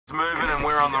moving and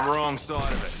we're on the wrong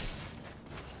side of it.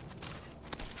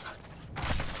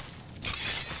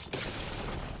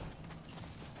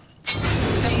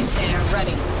 Phase tear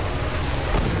ready.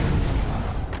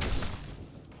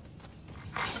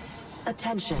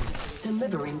 Attention,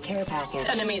 delivering care package.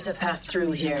 Enemies have passed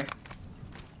through here.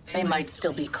 They might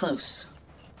still be close.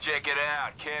 Check it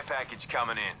out, care package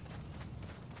coming in.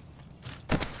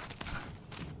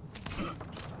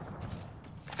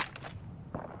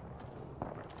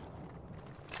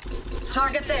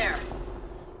 Target there.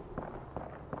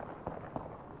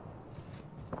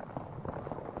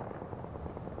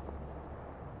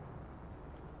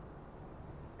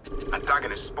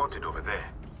 Antagonist spotted over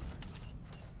there.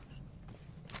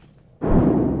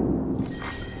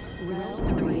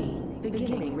 Round 3,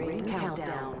 beginning ring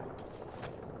countdown.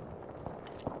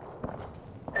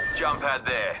 Jump pad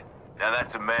there. Now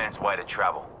that's a man's way to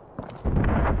travel.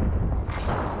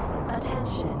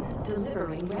 Attention,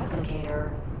 delivering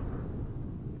replicator.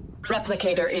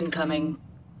 Replicator incoming.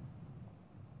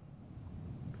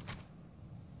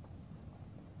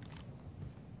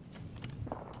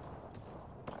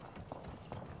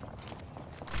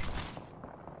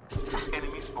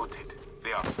 Enemy spotted.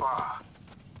 They are far.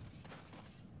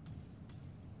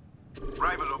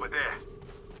 Rival over there.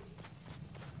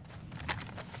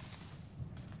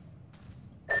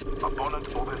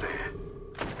 Opponent over there.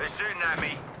 They're shooting at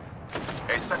me.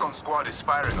 A second squad is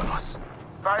firing on us.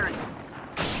 Firing.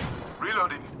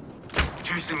 Reloading.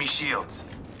 Juicing me shields.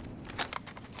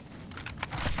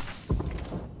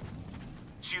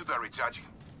 Shields are recharging.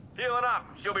 Healing up.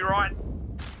 She'll be right.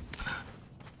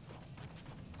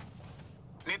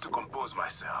 Need to compose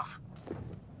myself.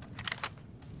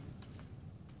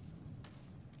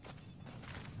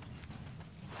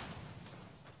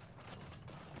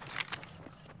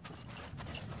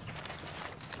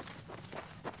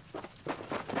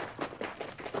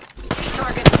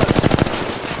 Target close.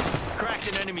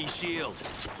 Cracked an enemy shield.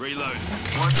 Reload.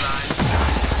 One line.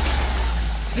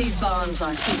 These bonds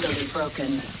aren't easily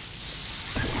broken.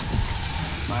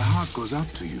 My heart goes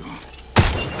out to you.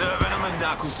 Serving them a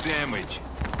knuckle sandwich.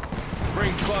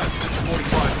 Rings close.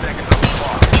 45 seconds on the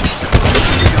clock.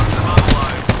 Got some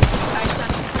unload. I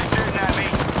shut. They're shooting at me.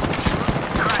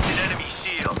 Cracked an enemy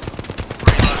shield.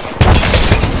 Reload.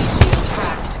 Shield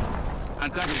cracked.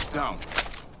 Antagonist down.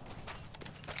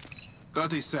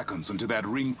 30 seconds until that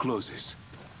ring closes.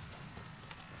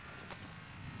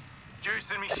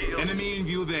 Juicing me shield. Enemy in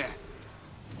view there.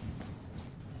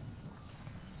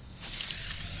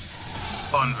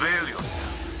 Unveil yourself.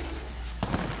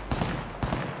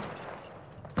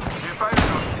 You're fighting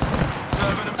them.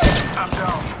 Serving them. I'm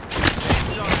down.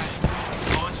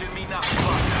 Launching me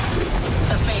knuckle.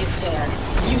 A phase tear.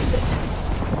 Use it.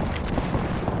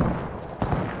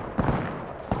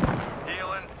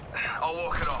 Healing. I'll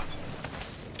walk it off.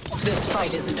 This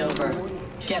fight isn't over.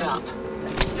 Get up.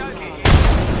 Joking.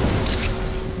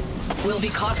 We'll be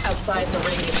caught outside the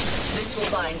radius. This will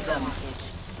bind them.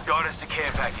 Got us a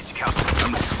care package coming.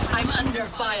 I'm under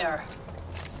fire.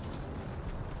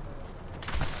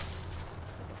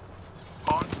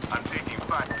 On. I'm taking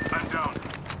fire. I'm down.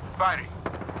 Firing.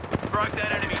 Broke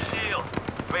that enemy shield.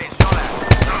 Being shot at.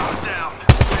 Oh, down.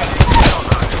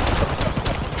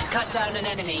 Cut down an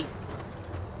enemy.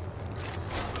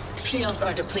 Shields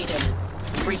are depleted.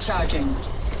 Recharging.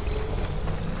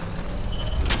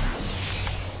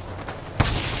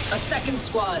 A second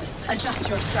squad. Adjust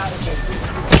your strategy.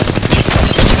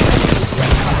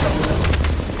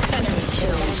 Enemy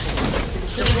killed.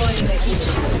 Deploying the heat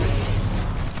shield.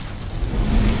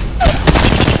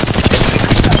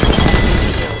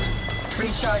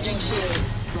 Recharging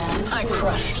shields. I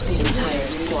crushed the entire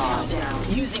squad.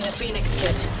 Using a Phoenix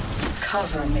kit.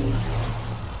 Cover me.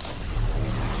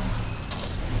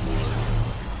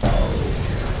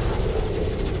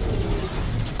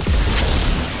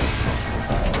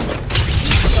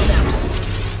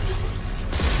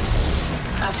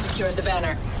 I've secured the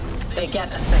banner. They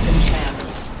get a second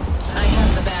chance. I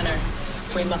have the banner.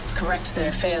 We must correct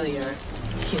their failure.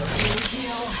 Heal, heal,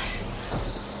 heal.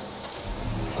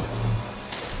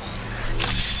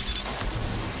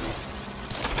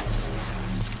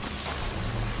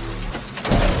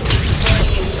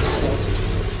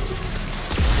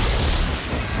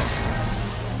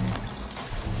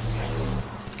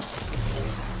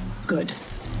 Good.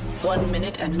 1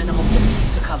 minute and minimal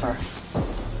distance to cover.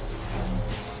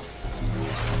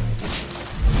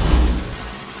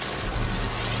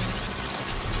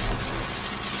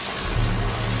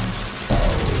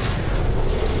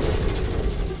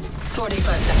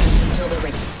 Until the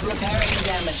ring. Repairing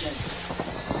damages.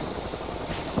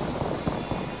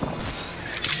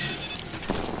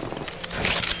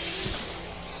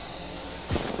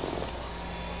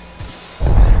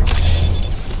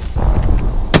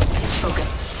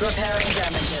 Repairing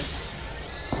damages.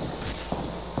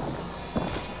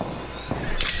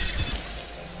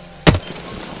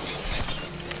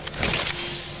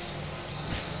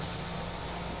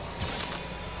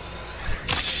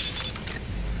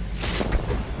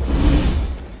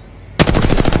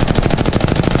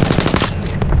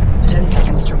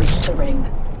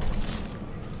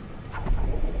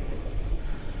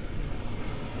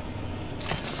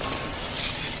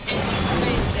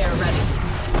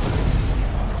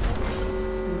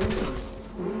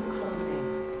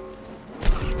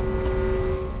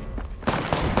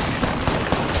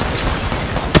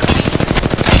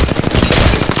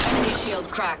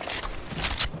 Cracked.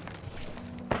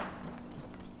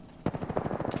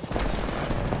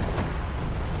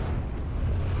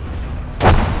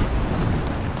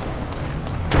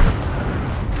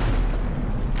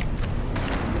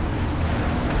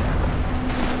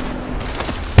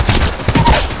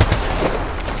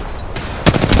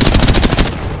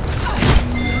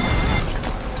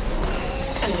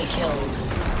 Enemy killed.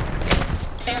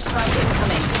 Airstrike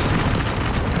incoming.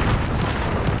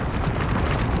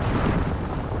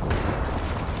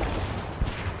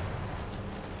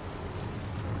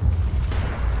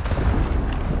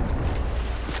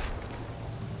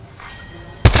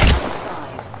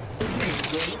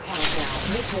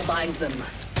 This will bind them.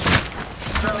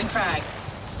 Throwing frag.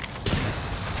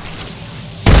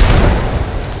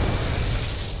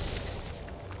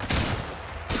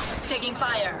 Taking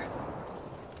fire.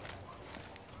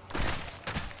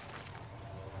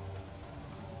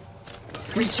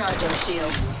 Recharging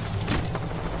shields.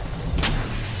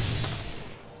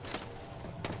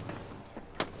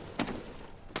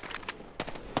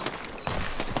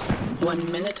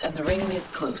 One minute and the ring is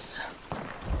close.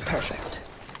 Perfect.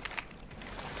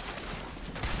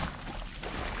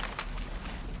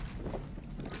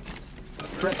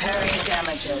 Repairing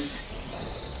damages.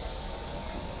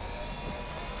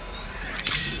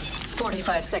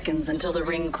 45 seconds until the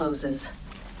ring closes.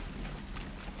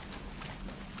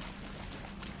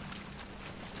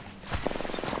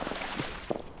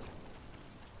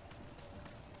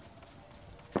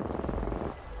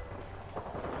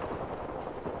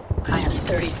 I have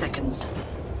 30 seconds.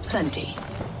 Plenty.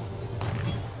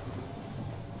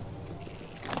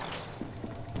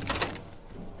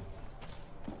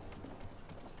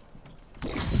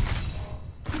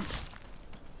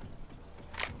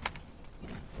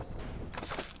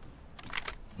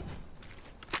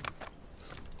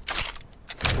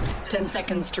 Ten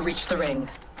seconds to reach the ring.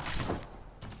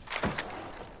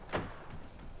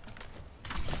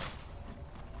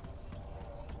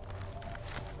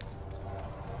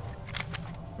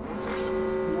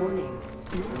 Warning.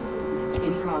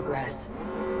 In progress.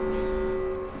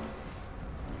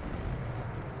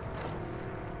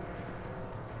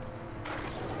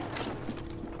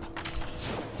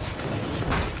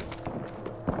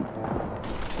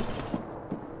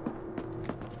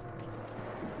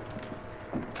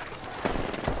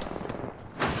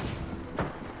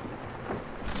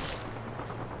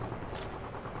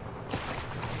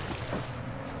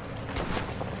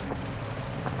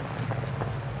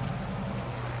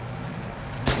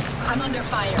 I'm under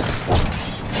fire.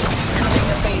 Cutting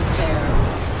the phase tear.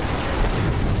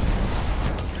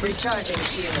 Recharging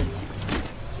shields.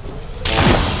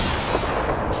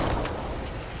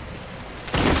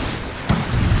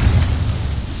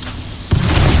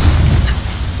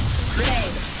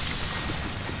 Grenade.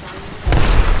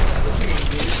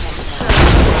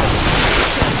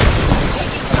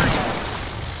 Taking fire.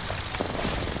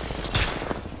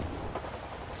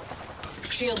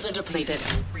 Shields are depleted.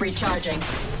 Recharging.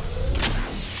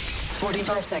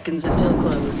 45 seconds until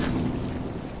close.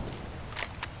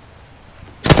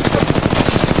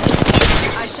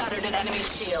 I shattered an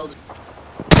enemy's shield.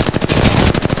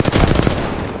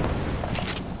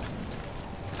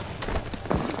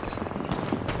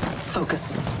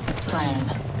 Focus. Plan.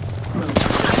 Move.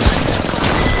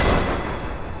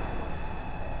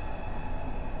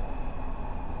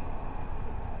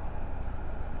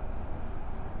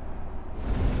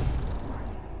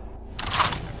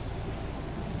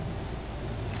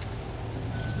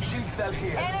 Cell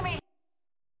here. Enemy